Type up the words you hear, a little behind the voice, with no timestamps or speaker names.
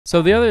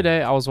So the other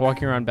day I was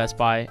walking around Best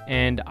Buy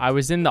and I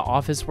was in the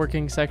office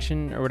working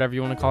section or whatever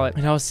you want to call it.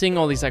 And I was seeing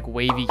all these like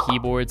wavy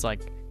keyboards,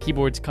 like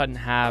keyboards cut in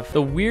half.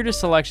 The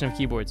weirdest selection of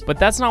keyboards. But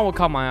that's not what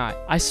caught my eye.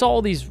 I saw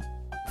all these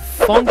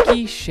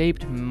funky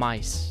shaped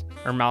mice.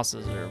 Or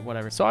mouses or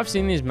whatever. So I've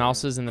seen these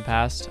mouses in the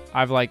past.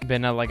 I've like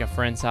been at like a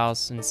friend's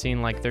house and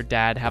seen like their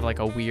dad have like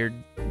a weird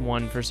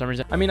one for some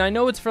reason. I mean, I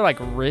know it's for like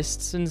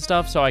wrists and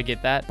stuff, so I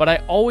get that. But I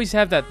always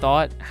have that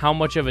thought, how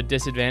much of a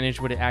disadvantage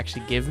would it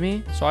actually give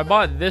me? So I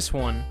bought this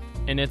one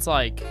and it's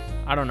like,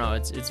 I don't know,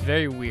 it's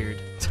very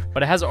weird.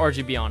 But it has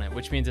RGB on it,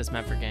 which means it's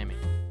meant for gaming.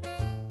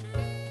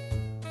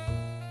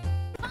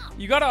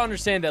 You gotta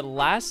understand that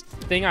last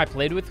thing I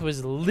played with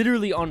was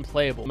literally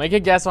unplayable. Make a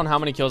guess on how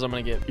many kills I'm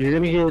gonna get. You're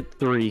gonna get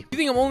 3. You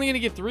think I'm only gonna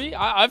get 3?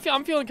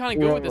 I'm feeling kind of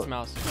good with this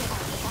mouse.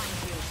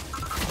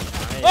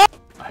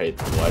 I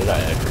hate. Why did I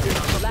ever do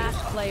that?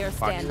 Last player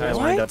standing.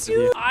 What,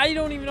 dude? I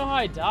don't even know how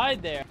I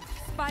died there.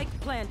 Spike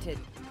planted.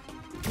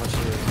 What's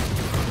your...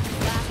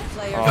 Last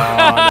player.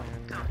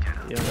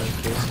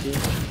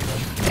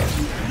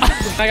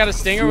 I got a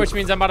stinger, which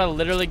means I'm about to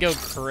literally go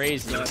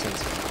crazy.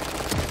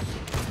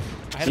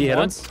 See, hit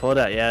him? Pull it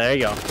out. Yeah, there you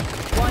go.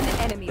 One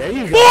enemy. There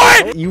you go.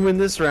 What? You win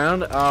this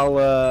round,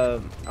 I'll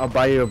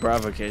buy you a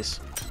Bravo case.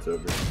 It's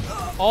over.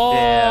 Oh,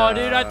 yeah.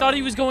 Dude, I thought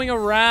he was going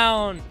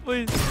around.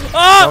 Please.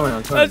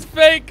 Ah, that's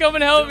fake. Come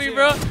and help me,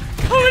 bro.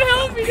 Come and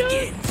help me,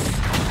 dude.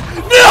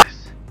 No!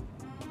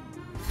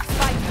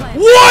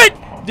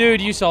 What? Dude,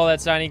 you saw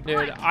that signing,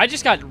 dude. I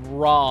just got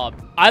robbed.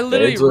 I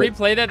literally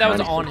replayed that. That was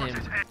on him.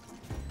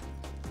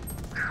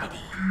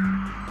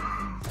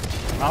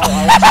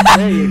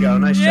 There you go.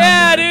 Nice job.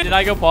 Yeah, dude. Did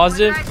I go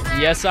positive?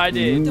 Yes, I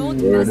did. No,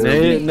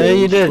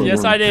 you didn't.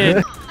 Yes, I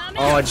did.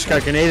 Oh, I just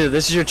got grenaded.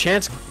 This is your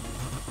chance.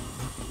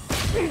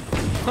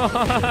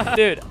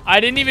 Dude, I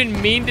didn't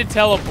even mean to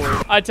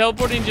teleport. I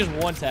teleported and just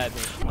one-tapped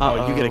me.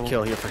 Oh, you get a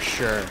kill here for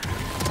sure.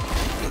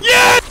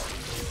 Yes!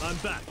 I'm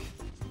back.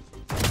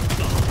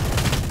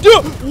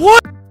 Dude,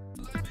 what?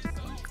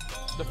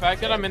 The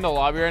fact that I'm in the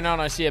lobby right now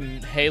and I see a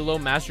Halo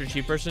Master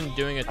Chief person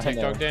doing a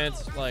TikTok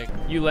dance, like,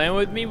 you land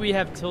with me, we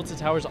have tilted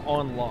towers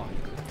on lock.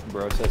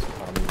 Bro says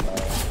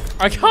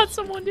I got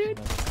someone, dude.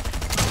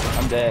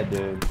 I'm dead,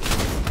 dude.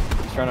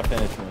 He's trying to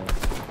finish me.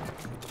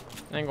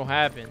 Ain't gonna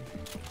happen.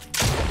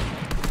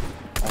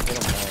 I hit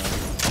him down.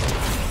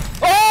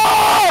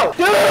 Oh!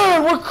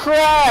 Dude, we're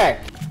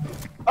cracked!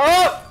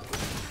 Oh!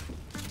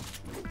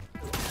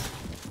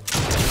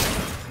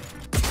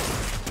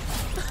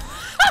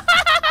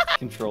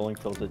 Controlling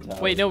tilted tower.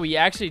 Wait, no, we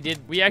actually did.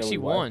 We actually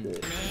won.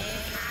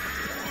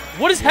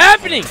 What is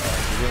happening?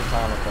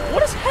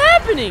 What is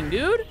happening,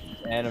 dude?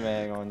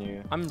 Animating on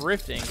you. I'm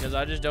rifting because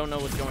I just don't know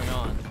what's going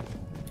on.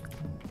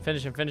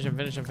 Finish him, finish him,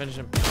 finish him, finish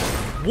him.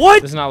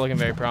 What? This is not looking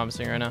very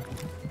promising right now.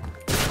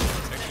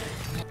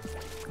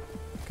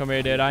 Come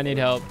here, dude. I need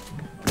help.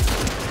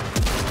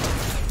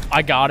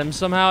 I got him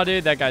somehow,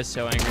 dude. That guy's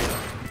so angry.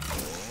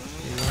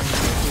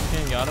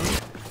 Got him.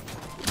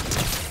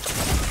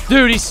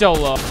 Dude, he's so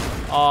low.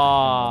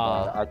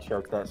 Aw. I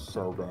choked that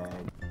so bad.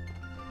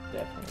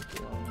 Definitely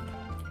killing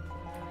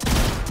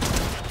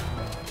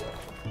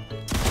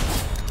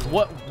him.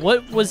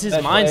 What was his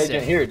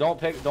mindset? Here, don't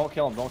kill him, don't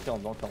kill him,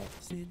 don't kill him.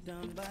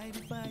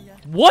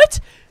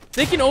 What?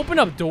 They can open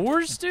up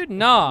doors, dude?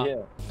 Nah.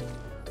 Yeah.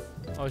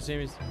 Oh,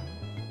 Sammy's.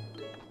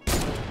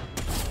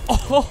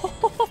 Oh.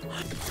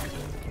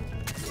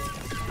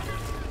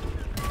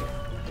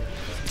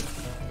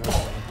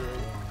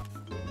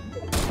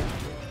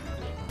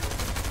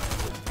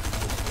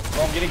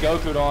 Oh, I'm getting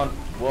Goku'd on.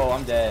 Whoa,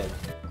 I'm dead.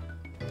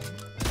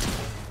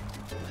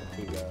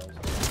 Two guys.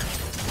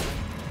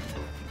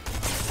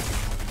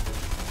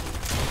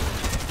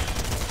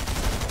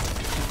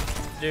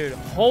 Dude,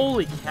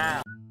 holy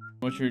cow.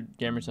 What's your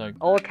gamer tag?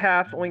 All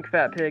caps, oink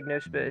fat pig, no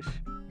space.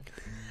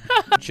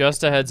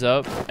 Just a heads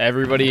up,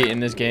 everybody in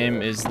this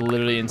game is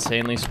literally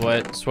insanely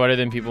sweater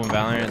than people in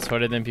Valorant,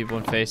 sweater than people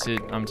in Face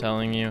It, I'm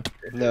telling you.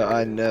 No,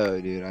 I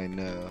know, dude, I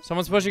know.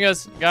 Someone's pushing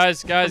us.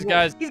 Guys.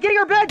 He's getting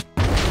our bed!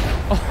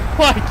 Oh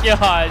my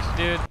gosh,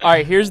 dude. All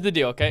right, here's the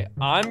deal, okay?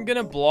 I'm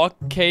gonna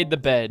blockade the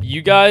bed.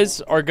 You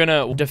guys are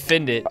gonna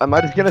defend it. Am I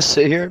just gonna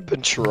sit here and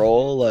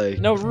patrol, like,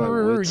 no, with my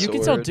wood you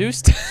can sword? tell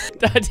Deuce.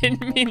 I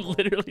didn't mean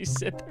literally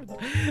sit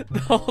there the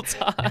whole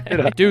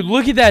time. Dude,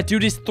 look at that,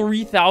 dude. His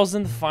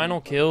 3,000th final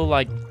kill.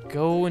 Like,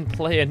 go and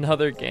play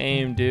another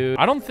game, dude.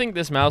 I don't think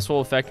this mouse will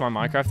affect my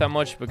Minecraft that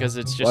much because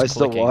it's just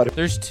clicking.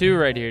 There's 2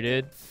 right here,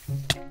 dude.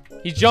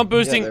 He's jump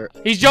boosting. Yeah,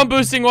 he's jump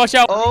boosting. Watch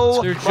out.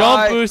 Oh, they're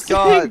jump boosting,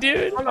 God.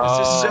 dude. This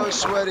is so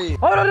sweaty.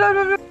 Oh,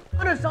 no,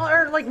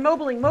 like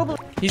mobiling.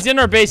 He's in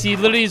our base. He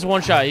literally is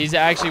one shot. He's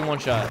actually one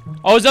shot.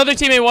 Oh, his other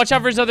teammate. Watch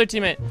out for his other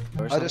teammate.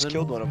 I just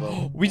killed one of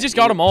them. We just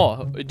got them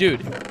all,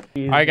 dude.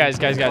 All right, guys.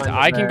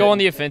 I can go on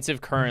the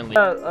offensive currently.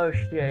 Oh,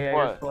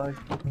 yeah. What?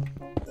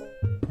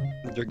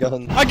 Your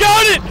gun. I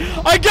got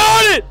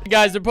it.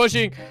 Guys, they're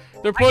pushing.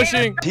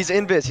 He's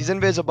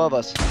invis above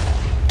us.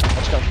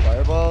 Watch out,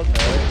 fireball.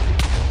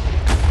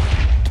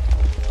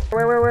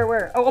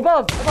 Where? Oh,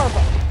 above.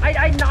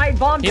 I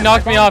bombed him. He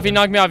knocked me off.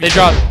 They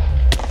dropped.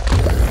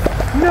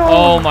 No!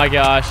 Oh my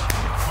gosh.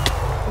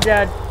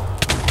 Dad.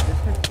 This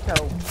is so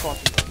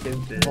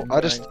fucking stupid.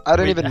 I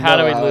didn't even how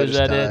know do we how I lose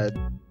just that, dude?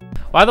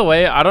 died. By the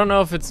way, I don't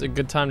know if it's a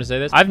good time to say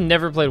this. I've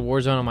never played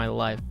Warzone in my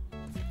life.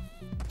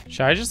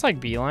 Should I just like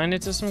beeline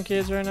it to some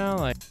kids right now?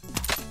 Like,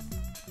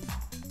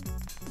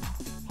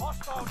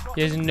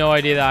 he has no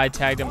idea that I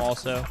tagged him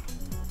also.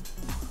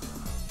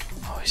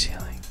 Oh, he's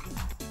healing.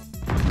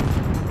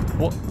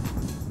 What?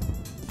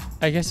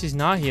 I guess he's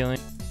not healing.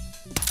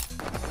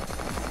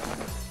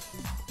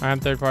 Alright, I'm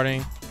third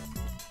partying.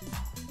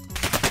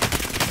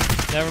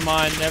 Never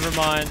mind, never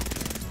mind.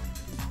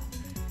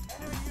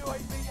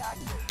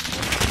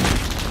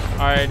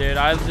 Alright, dude.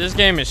 This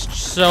game is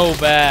so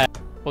bad.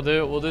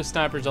 We'll do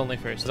snipers only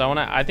first. Cause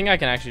I think I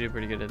can actually do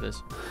pretty good at this.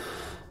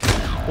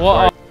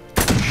 Whoa.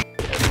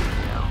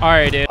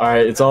 Alright, dude.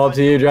 Alright, it's all up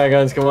to you,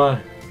 Dragons. Come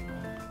on.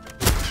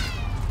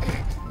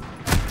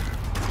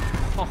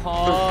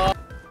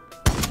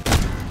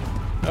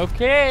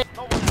 Okay.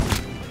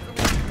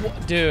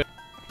 Dude.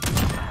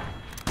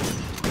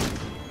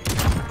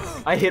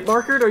 I hit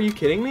markered? Are you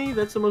kidding me?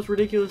 That's the most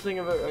ridiculous thing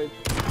I've ever.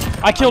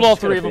 I killed all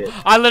three of gonna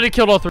them. I literally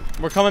killed all three.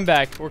 We're coming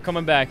back. We're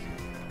coming back.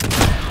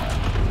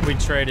 We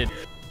traded.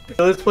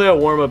 So let's play a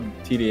warm-up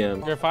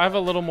TDM. If I have a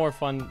little more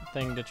fun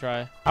thing to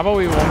try. How about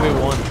we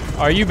 1v1?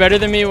 Are you better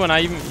than me when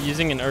I'm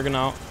using an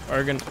No.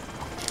 I'm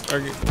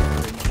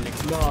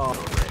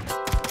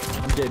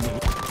getting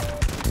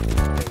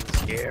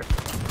Scared.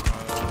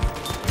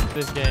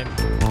 this game?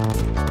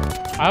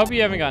 I hope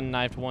you haven't gotten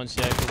knifed once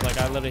yet, because like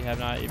I literally have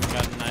not even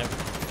gotten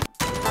knifed.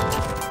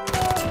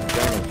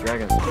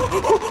 Dragons.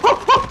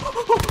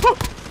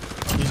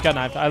 You just got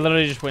knifed. I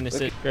literally just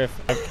witnessed it. Griff,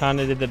 I kind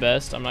of did the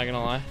best. I'm not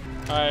gonna lie.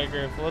 All right,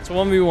 Griff. Let's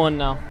 1v1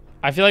 now.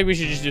 I feel like we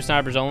should just do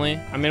snipers only.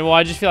 I mean, well,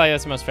 I just feel like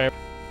that's the most fair.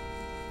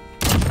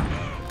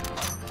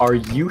 Are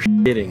you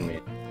kidding me?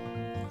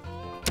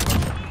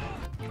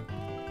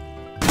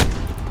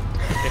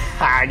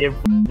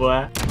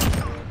 Boy.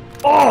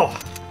 Oh!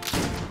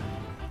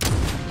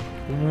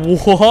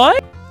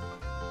 What?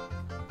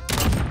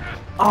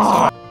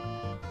 Oh!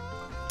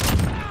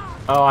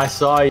 Oh, I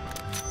saw you.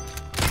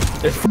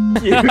 It's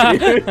you,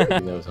 dude. He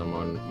knows I'm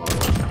on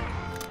model.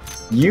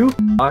 You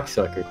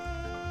cocksucker.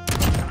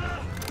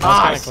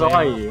 I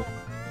saw you.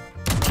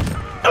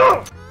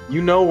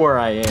 You know where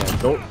I am.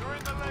 Don't.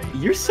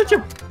 You're such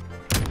a.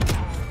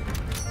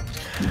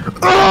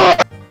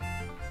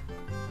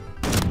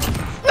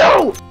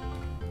 No!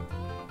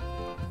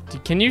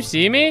 Can you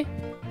see me?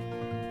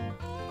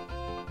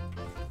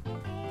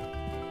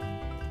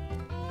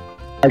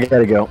 I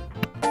gotta go.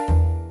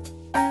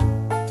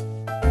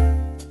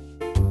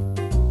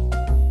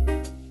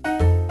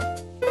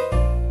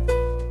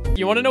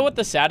 You want to know what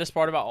the saddest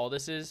part about all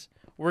this is?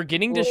 We're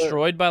getting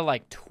destroyed by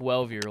like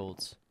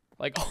 12-year-olds.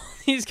 Like all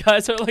these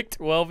guys are like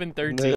 12 and 13.